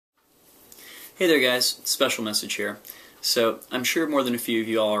Hey there guys, special message here. So, I'm sure more than a few of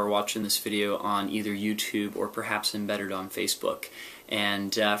you all are watching this video on either YouTube or perhaps embedded on Facebook.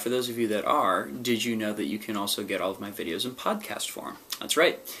 And for those of you that are, did you know that you can also get all of my videos in podcast form? That's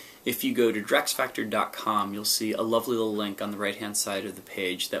right. If you go to drexfactor.com, you'll see a lovely little link on the right-hand side of the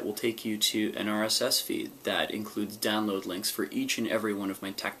page that will take you to an RSS feed that includes download links for each and every one of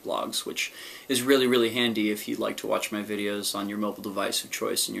my tech blogs, which is really, really handy if you'd like to watch my videos on your mobile device of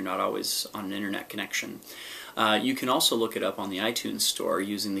choice and you're not always on an internet connection. You can also look it up on the iTunes store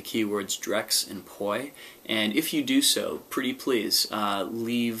using the keywords Drex and Poi, and if you do so, pretty please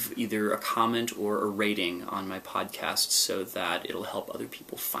leave either a comment or a rating on my podcast so that it'll help other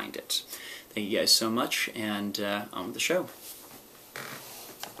people find it. Thank you guys so much, and on with the show.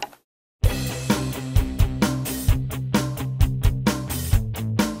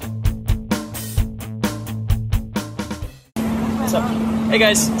 What's up? Hey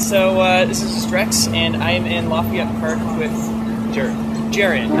guys, so this is Drex, and I am in Lafayette Park with Jerod.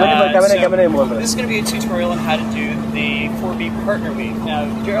 This is going to be a tutorial on how to do the 4B partner weave. Now,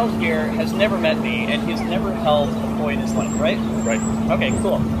 Jerod here has never met me, and he's never held a poi in his life, right? Right. Okay,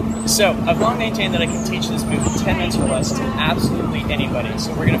 cool. So, I've long maintained that I can teach this move in 10 minutes or less to absolutely anybody,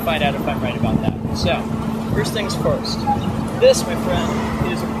 so we're going to find out if I'm right about that. So, first things first. This, my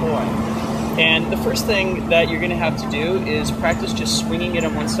friend, is a poi. And the first thing that you're going to have to do is practice just swinging it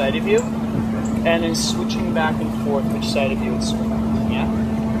on one side of you, and then switching back and forth which side of you it's swinging. Yeah?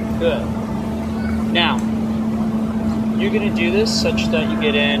 Good. Now, you're going to do this such that you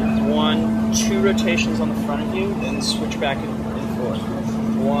get in 1, 2 rotations on the front of you, then switch back and forth.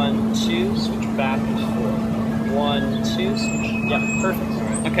 1, 2, switch back and forth. 1, 2, switch. Yeah, perfect.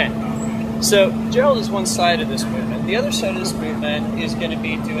 Okay. So, Jerod is one side of this movement. The other side of this movement is going to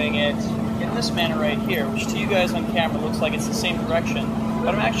be doing it in this manner right here, which to you guys on camera looks like it's the same direction,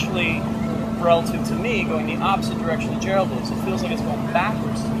 but I'm actually, relative to me, going the opposite direction that Jerod is. It feels like it's going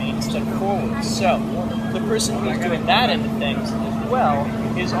backwards to me instead of forwards. So, the person who's doing that end of things as well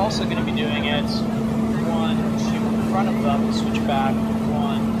is also going to be doing it 1, 2 in front of them, switch back,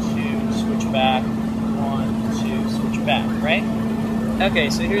 1, 2, switch back, 1, 2, switch back, right? Okay,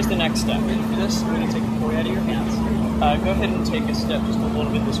 so here's the next step. Ready for this? I'm going to take the poi out of your hands. Go ahead and take a step just a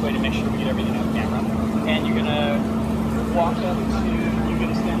little bit this way to make sure we get everything on camera. And you're going to walk up to, you're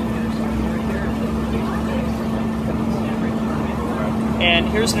going to stand in here, so right there, and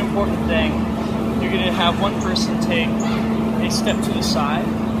here's an important thing. You're going to have one person take a step to the side.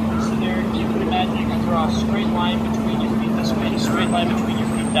 So there, you can imagine you can draw a straight line between your feet this way and a straight line between your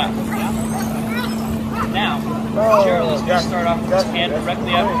feet that way. Yeah? Now, Jerod is going to start off with his hand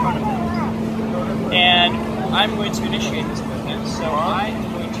directly out in front of him. And I'm going to initiate this movement, so I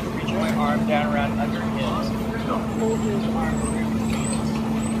am going to reach my arm down around under his, pull his arm through between us.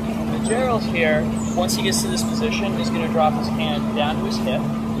 Now Jerod here, once he gets to this position, is going to drop his hand down to his hip.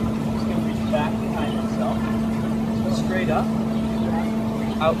 He's going to reach back behind himself, straight up,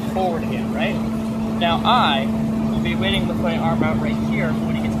 out forward again, right? Now I will be waiting with my arm out right here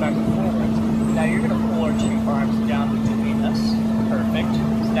when he gets back and forwards. Now you're going to pull our 2 arms down between us. Perfect.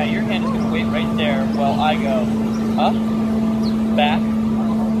 So now your hand is going to wait right there while I go up, back,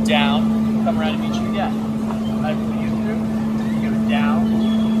 down, come around and meet you again. I pull you through, you go down,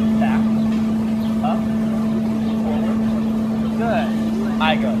 back, up, forward. Good.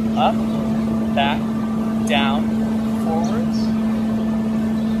 I go up, back, down, forwards.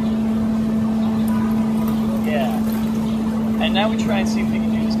 Yeah. And now we try and see if we can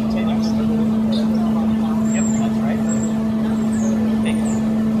do this continuously. Yep, that's right.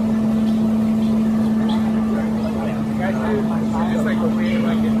 It's like a way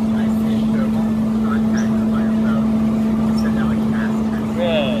like it's nice to show contact by yourself. Set that like fast.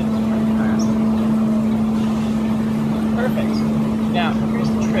 Good. Perfect. Now, here's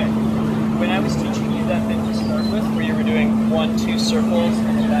the trick. When I was teaching you that thing to start with, where you were doing 1, 2 circles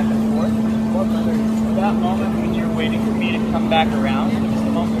and then back and forth, that moment when you're waiting for me to come back around is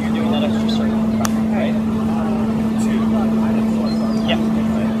the moment when you're doing that extra circle in front, right? 2. Yeah.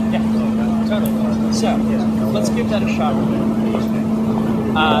 Yeah. Totally. So, let's give that a shot.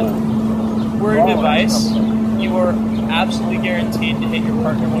 Word of advice, you are absolutely guaranteed to hit your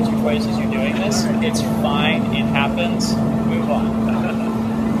partner once or twice as you're doing this. It's fine, it happens, move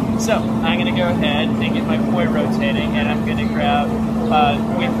on. So, I'm going to go ahead and get my poi rotating, and I'm going to grab,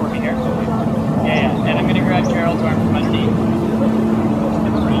 wait for me here. Yeah, and I'm going to grab Jerod's arm from underneath.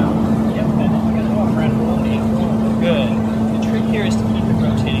 Yep, and I'm going to walk around underneath. Good. The trick here is to keep it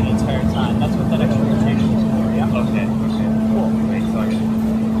rotating the entire time. That's what that extra rotation is for, yeah? Okay. Cool.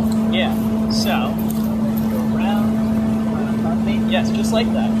 Yeah, so, go around, yes, just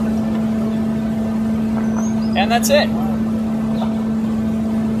like that. And that's it.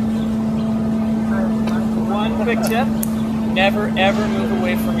 One quick tip. Never ever move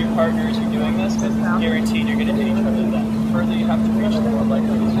away from your partner as you're doing this, because it's guaranteed you're going to hit each other. The further you have to reach, the more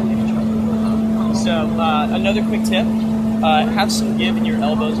likely it is to hit each other. So another quick tip, have some give in your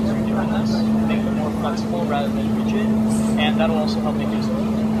elbows as you're doing this. Make them more flexible rather than rigid, and that'll also help make you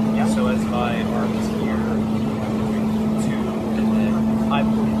smooth. Yeah. So as my arm is here, two, and then I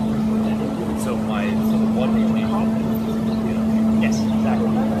believe. so the one rotation. Yes, exactly.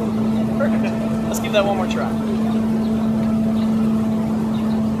 Perfect. Let's give that one more try.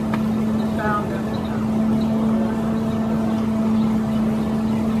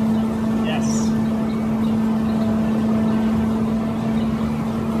 Yes.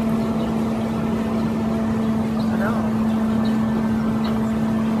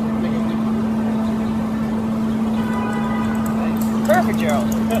 Perfect, Gerald.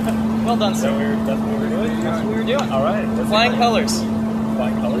 Well done, sir. That's what we're doing? That's what we were doing. All right. Flying colors.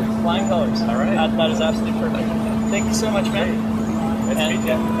 Flying colors? Flying colors. All right. That is absolutely perfect. Thank you so much, man. Nice to meet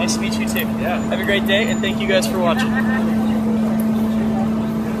you. Nice to meet you, too. Yeah. Have a great day, and thank you guys for watching.